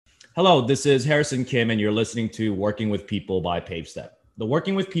Hello, this is Harrison Kim, and you're listening to Working with People by PaveStep. The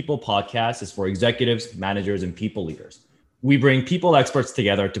Working with People podcast is for executives, managers, and people leaders. We bring people experts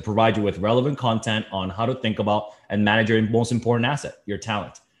together to provide you with relevant content on how to think about and manage your most important asset, your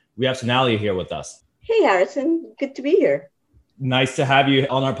talent. We have Sonalia here with us. Hey, Harrison. Good to be here. Nice to have you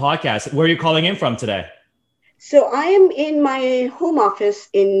on our podcast. Where are you calling in from today? So I am in my home office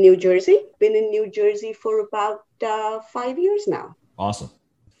in New Jersey. Been in New Jersey for about 5 years now. Awesome.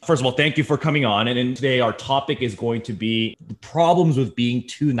 First of all, thank you for coming on. And today our topic is going to be the problems with being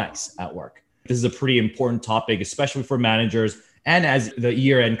too nice at work. This is a pretty important topic, especially for managers. And as the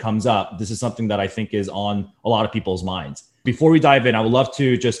year end comes up, this is something that I think is on a lot of people's minds. Before we dive in, I would love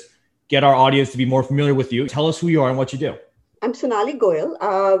to just get our audience to be more familiar with you. Tell us who you are and what you do. I'm Sonali Goyal.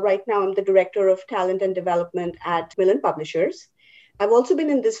 Right now, I'm the Director of Talent and Development at Millen Publishers. I've also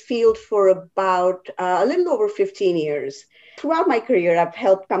been in this field for about a little over 15 years. Throughout my career, I've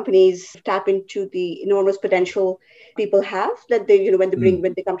helped companies tap into the enormous potential people have that they,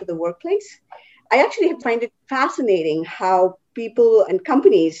 when they come to the workplace. I actually find it fascinating how people and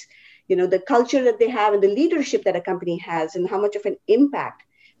companies, the culture that they have and the leadership that a company has and how much of an impact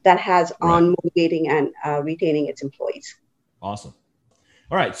that has on motivating and retaining its employees. Awesome.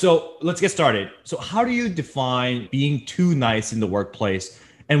 All right. So let's get started. So how do you define being too nice in the workplace?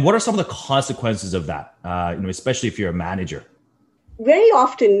 And what are some of the consequences of that, especially if you're a manager? Very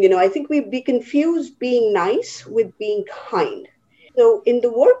often, I think we confuse being nice with being kind. So in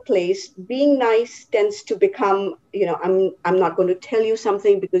the workplace, being nice tends to become, I'm not going to tell you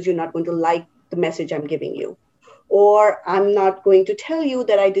something because you're not going to like the message I'm giving you. Or I'm not going to tell you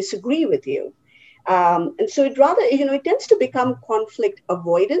that I disagree with you. And so it tends to become conflict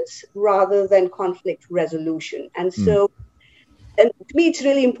avoidance rather than conflict resolution. And so, and to me, it's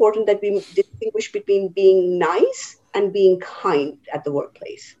really important that we distinguish between being nice and being kind at the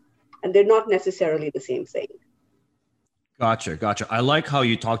workplace. And they're not necessarily the same thing. Gotcha. I like how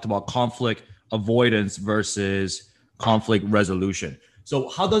you talked about conflict avoidance versus conflict resolution. So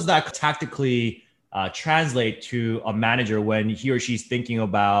how does that tactically translate to a manager when he or she's thinking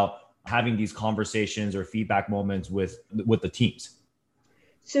about having these conversations or feedback moments with the teams?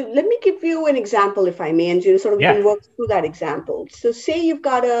 So let me give you an example, if I may, and we can work through that example. So say you've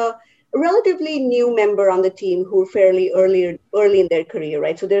got a relatively new member on the team who are fairly early in their career,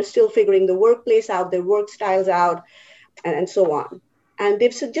 right? So they're still figuring the workplace out, their work styles out, and so on. And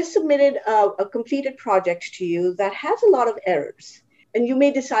they've just submitted a completed project to you that has a lot of errors. And you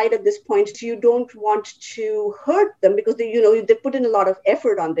may decide at this point you don't want to hurt them because they put in a lot of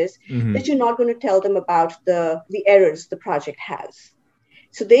effort on this, that you're not going to tell them about the errors the project has.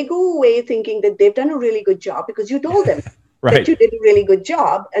 So they go away thinking that they've done a really good job because you told them that you did a really good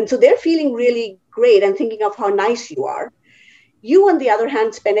job. And so they're feeling really great and thinking of how nice you are. You, on the other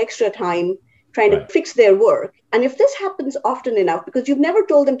hand, spend extra time trying to fix their work. And if this happens often enough, because you've never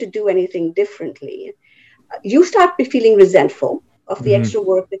told them to do anything differently, you start feeling resentful of the extra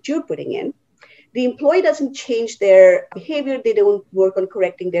work that you're putting in. The employee doesn't change their behavior. They don't work on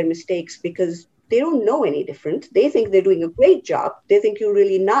correcting their mistakes because they don't know any different. They think they're doing a great job. They think you're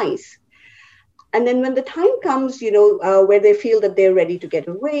really nice. And then when the time comes, where they feel that they're ready to get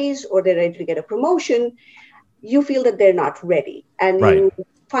a raise or they're ready to get a promotion, you feel that they're not ready. And you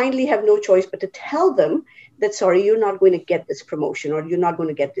finally have no choice but to tell them that, sorry, you're not going to get this promotion or you're not going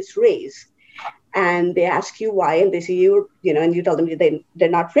to get this raise. And they ask you why, and they say and you tell them they're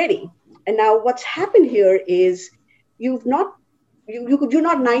not ready. And now what's happened here is you're not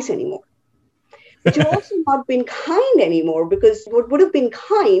nice anymore. But you're also not being kind anymore, because what would have been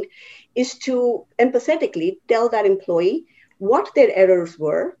kind is to empathetically tell that employee what their errors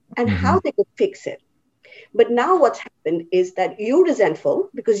were and how they could fix it. But now what's happened is that you're resentful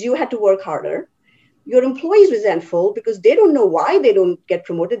because you had to work harder. Your employee's resentful because they don't know why they don't get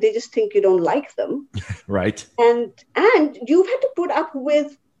promoted. They just think you don't like them. Right. And you've had to put up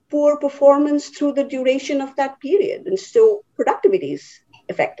with poor performance through the duration of that period. And so productivity is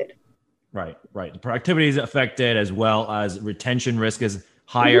affected. Right. The productivity is affected, as well as retention risk is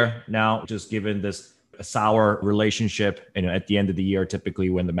higher now, just given this sour relationship. At the end of the year, typically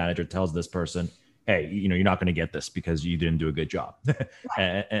when the manager tells this person, hey, you're not going to get this because you didn't do a good job.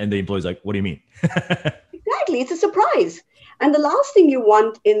 And the employee's like, what do you mean? Exactly. It's a surprise. And the last thing you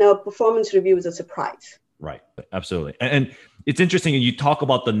want in a performance review is a surprise. Right. Absolutely. And it's interesting. And you talk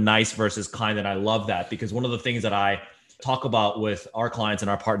about the nice versus kind. And I love that, because one of the things that I talk about with our clients and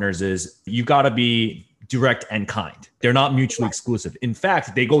our partners is you got to be direct and kind. They're not mutually exclusive. In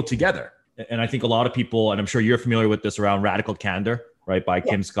fact, they go together. And I think a lot of people, and I'm sure you're familiar with this, around radical candor, right, by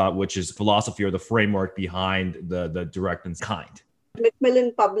Kim Scott, which is philosophy or the framework behind the direct and kind.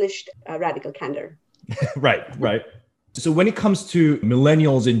 Macmillan published Radical Candor. Right. So when it comes to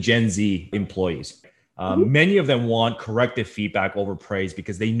millennials and Gen Z employees, many of them want corrective feedback over praise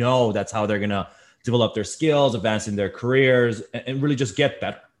because they know that's how they're going to develop their skills, advance in their careers, and really just get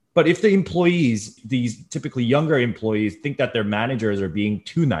better. But if the employees, these typically younger employees, think that their managers are being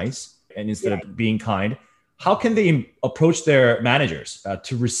too nice and instead of being kind, how can they approach their managers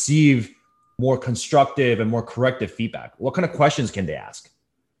to receive more constructive and more corrective feedback? What kind of questions can they ask?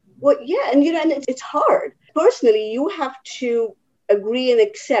 Well, yeah, and it's hard. Personally, you have to agree and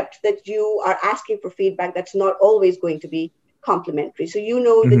accept that you are asking for feedback that's not always going to be complimentary. So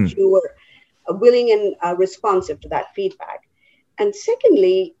that you are willing and responsive to that feedback. And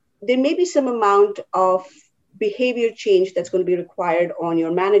secondly, there may be some amount of behavior change that's going to be required on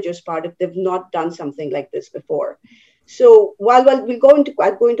your manager's part if they've not done something like this before. So while I'll go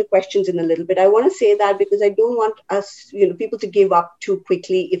into questions in a little bit, I want to say that because I don't want us, people to give up too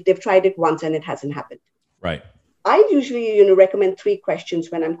quickly if they've tried it once and it hasn't happened. Right. I usually, recommend 3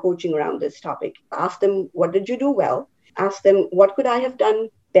 questions when I'm coaching around this topic. Ask them, what did you do well? Ask them, what could I have done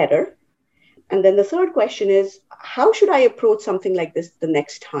better? And then the third question is, how should I approach something like this the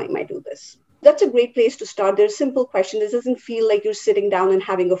next time I do this? That's a great place to start. There's a simple question. This doesn't feel like you're sitting down and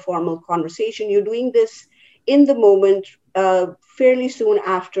having a formal conversation. You're doing this in the moment, fairly soon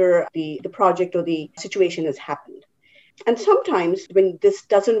after the project or the situation has happened. And sometimes when this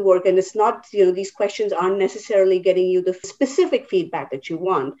doesn't work and it's not, these questions aren't necessarily getting you the specific feedback that you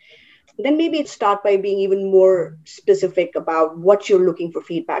want, then maybe start by being even more specific about what you're looking for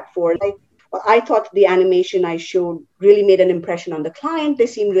feedback for. Like, I thought the animation I showed really made an impression on the client. They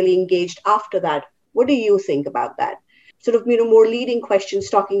seemed really engaged after that. What do you think about that? Sort of, more leading questions,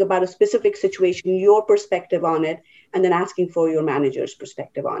 talking about a specific situation, your perspective on it, and then asking for your manager's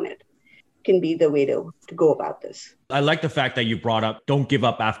perspective on it can be the way to go about this. I like the fact that you brought up, don't give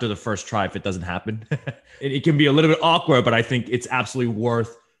up after the first try if it doesn't happen. It can be a little bit awkward, but I think it's absolutely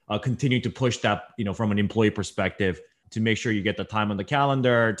worth continuing to push that, from an employee perspective, to make sure you get the time on the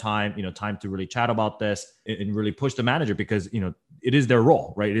calendar, time to really chat about this and really push the manager because, it is their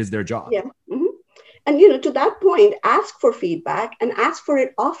role, right? It is their job. Yeah. Mm-hmm. And, to that point, ask for feedback and ask for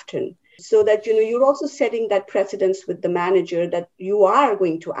it often so that, you're also setting that precedence with the manager that you are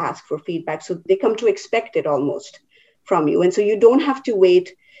going to ask for feedback. So they come to expect it almost from you. And so you don't have to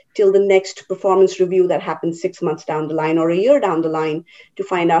wait till the next performance review that happens 6 months down the line or a year down the line to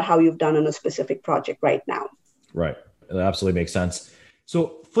find out how you've done on a specific project right now. Right. That absolutely makes sense.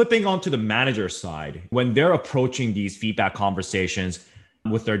 So flipping onto the manager side, when they're approaching these feedback conversations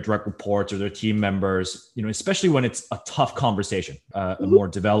with their direct reports or their team members, especially when it's a tough conversation, a more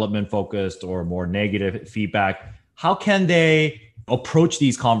development focused or more negative feedback, how can they approach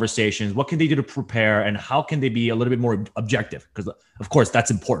these conversations? What can they do to prepare, and how can they be a little bit more objective? Because of course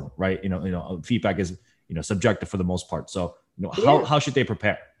that's important, right? Feedback is, subjective for the most part. So, how should they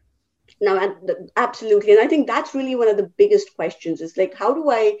prepare? No, absolutely. And I think that's really one of the biggest questions is like, how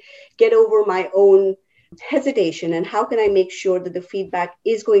do I get over my own hesitation and how can I make sure that the feedback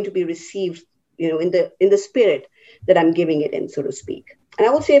is going to be received, in the spirit that I'm giving it in, so to speak. And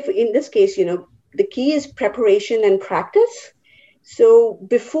I will say in this case, the key is preparation and practice. So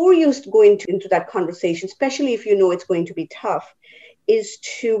before you go into that conversation, especially if it's going to be tough, is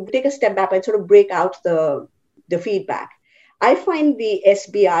to take a step back and sort of break out the feedback. I find the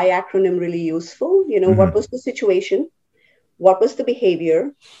SBI acronym really useful. What was the situation? What was the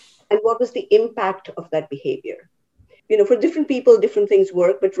behavior? And what was the impact of that behavior? For different people, different things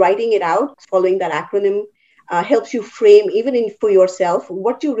work, but writing it out, following that acronym, helps you frame, even for yourself,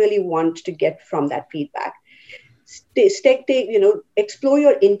 what you really want to get from that feedback. Explore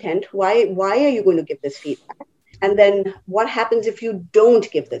your intent. Why are you going to give this feedback? And then what happens if you don't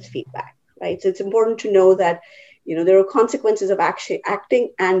give this feedback, right? So it's important to know that there are consequences of actually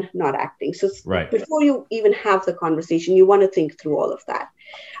acting and not acting. So Before you even have the conversation, you want to think through all of that.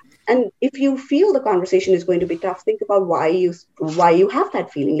 And if you feel the conversation is going to be tough, think about why you have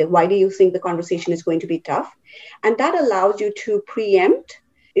that feeling. Like, why do you think the conversation is going to be tough? And that allows you to preempt,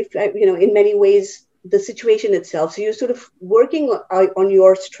 in many ways, the situation itself. So you're sort of working on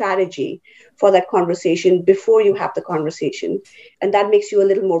your strategy for that conversation before you have the conversation. And that makes you a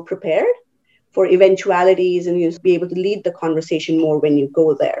little more prepared for eventualities, and you'll be able to lead the conversation more when you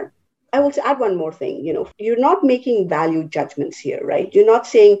go there. I will add one more thing. You're not making value judgments here, right? You're not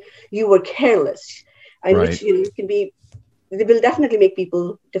saying you were careless, which it can be. They will definitely make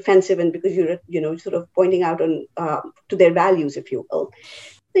people defensive, and because you're sort of pointing out on to their values, if you will.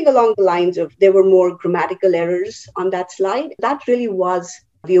 I think along the lines of there were more grammatical errors on that slide. That really was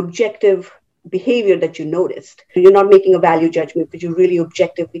the objective behavior that you noticed. You're not making a value judgment, but you're really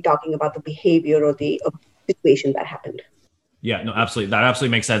objectively talking about the behavior or the situation that happened. Yeah, no, absolutely. That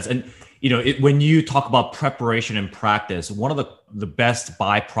absolutely makes sense. And, when you talk about preparation and practice, one of the best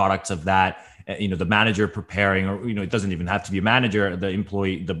byproducts of that, the manager preparing, or, it doesn't even have to be a manager, the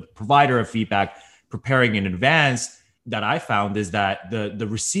employee, the provider of feedback preparing in advance, that I found is that the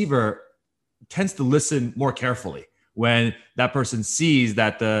receiver tends to listen more carefully when that person sees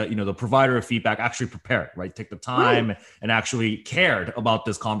that the provider of feedback actually prepared, right? Take the time right. and actually cared about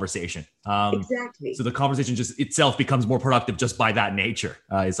this conversation. Exactly. So the conversation just itself becomes more productive just by that nature,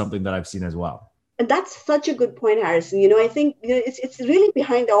 is something that I've seen as well. And that's such a good point, Harrison. I think it's really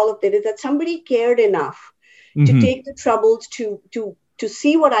behind all of that is that somebody cared enough to take the troubles to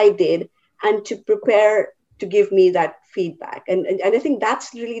see what I did and to prepare to give me that feedback. And I think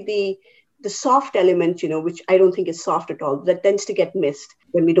that's really the soft element, which I don't think is soft at all, that tends to get missed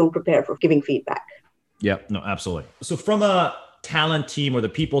when we don't prepare for giving feedback. Yeah, no, absolutely. So from a talent team or the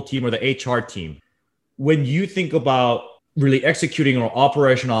people team or the HR team, when you think about really executing or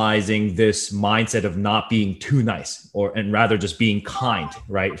operationalizing this mindset of not being too nice and rather just being kind,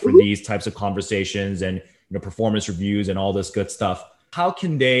 right? For these types of conversations and performance reviews and all this good stuff, how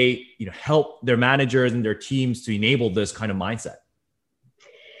can they help their managers and their teams to enable this kind of mindset?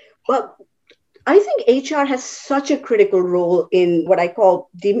 Well, I think HR has such a critical role in what I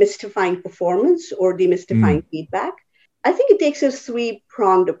call demystifying performance or demystifying feedback. I think it takes a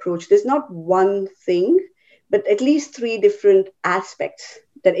three-pronged approach. There's not one thing, but at least three different aspects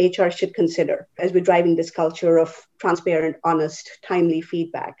that HR should consider as we're driving this culture of transparent, honest, timely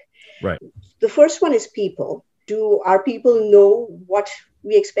feedback. Right. The first one is people. Do our people know what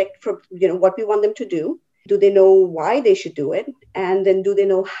we expect from, what we want them to do? Do they know why they should do it? And then do they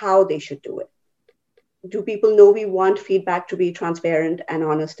know how they should do it? Do people know we want feedback to be transparent and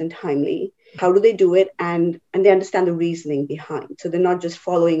honest and timely? How do they do it? And they understand the reasoning behind. So they're not just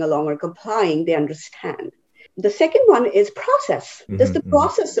following along or complying, they understand. The second one is process. Does the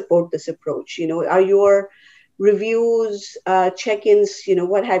process support this approach? Are your reviews, check-ins,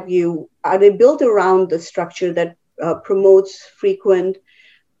 what have you, are they built around the structure that promotes frequent,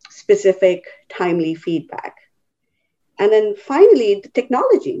 specific, timely feedback? And then finally, the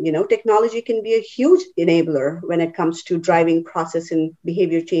technology. Technology can be a huge enabler when it comes to driving process and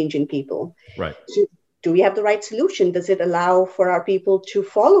behavior change in people. Right. So do we have the right solution? Does it allow for our people to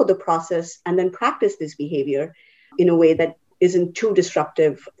follow the process and then practice this behavior in a way that isn't too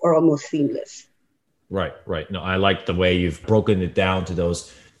disruptive or almost seamless? Right. No, I like the way you've broken it down to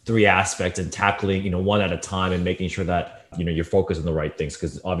those three aspects and tackling, one at a time and making sure that, you're focused on the right things,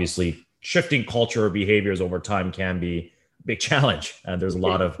 because obviously shifting culture or behaviors over time can be a big challenge. And there's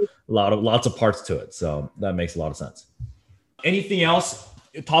lots of parts to it. So that makes a lot of sense. Anything else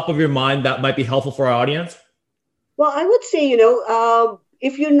top of your mind that might be helpful for our audience? Well, I would say,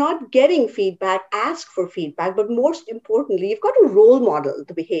 if you're not getting feedback, ask for feedback. But most importantly, you've got to role model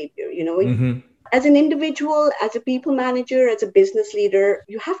the behavior, As an individual, as a people manager, as a business leader,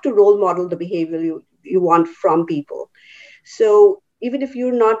 you have to role model the behavior you want from people. So even if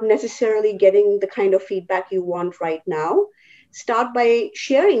you're not necessarily getting the kind of feedback you want right now, start by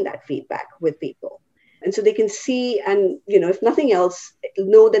sharing that feedback with people. And so they can see and, if nothing else,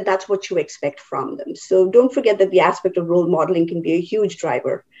 know that that's what you expect from them. So don't forget that the aspect of role modeling can be a huge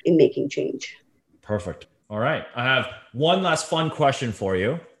driver in making change. Perfect. All right. I have one last fun question for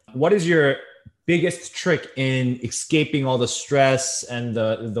you. What is your biggest trick in escaping all the stress and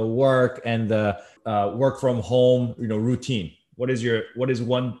the work and the work from home, routine? What is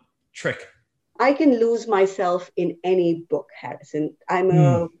one trick? I can lose myself in any book, Harrison. I'm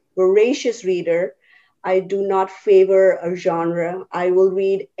a voracious reader. I do not favor a genre. I will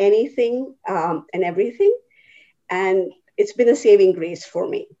read anything and everything. And it's been a saving grace for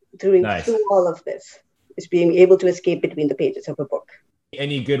me through all of this, is being able to escape between the pages of a book.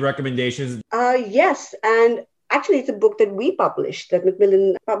 Any good recommendations? Yes. And actually, it's a book that we published, that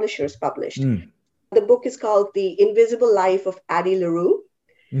Macmillan Publishers published. The book is called The Invisible Life of Addie LaRue.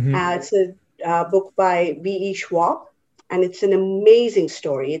 It's a book by V.E. Schwab, and it's an amazing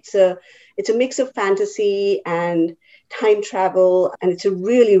story. It's a mix of fantasy and time travel, and it's a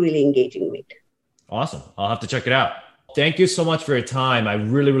really, really engaging read. Awesome. I'll have to check it out. Thank you so much for your time. I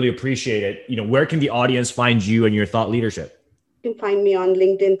really, really appreciate it. Where can the audience find you and your thought leadership? You can find me on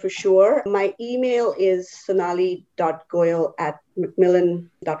LinkedIn for sure. My email is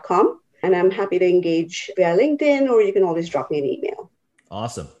sonali.goyal@macmillan.com. And I'm happy to engage via LinkedIn, or you can always drop me an email.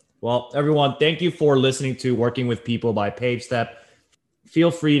 Awesome. Well, everyone, thank you for listening to Working with People by PaveStep.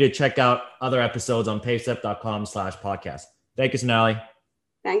 Feel free to check out other episodes on pavestep.com/podcast. Thank you, Sonali.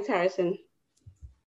 Thanks, Harrison.